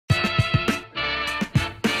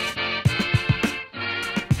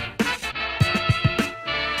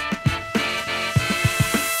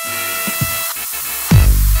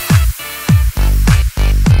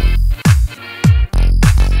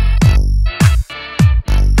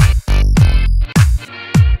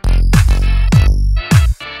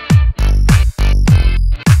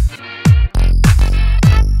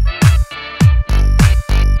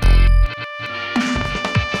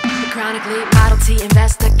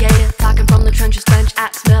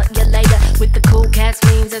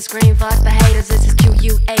scream, fuck the haters. This is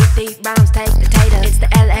Q-U-A-B, rhymes take the tater. It's the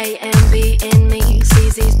L-A-M-B in me.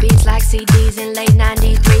 Sees these beats like CDs in late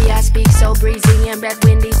 93. I speak so breezy in red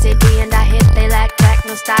windy city, and I hit they like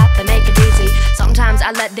techno stop, they make it easy. Sometimes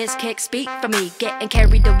I let this kick speak for me, getting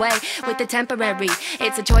carried away with the temporary.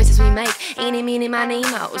 It's the choices we make, eeny, meeny, miny,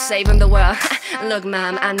 mo, saving the world. Look,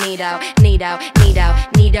 mom, I needo,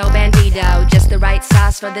 bandido. Just the right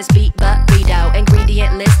sauce for this beat burrito.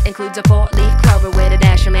 Ingredient list includes a 4-leaf clover with a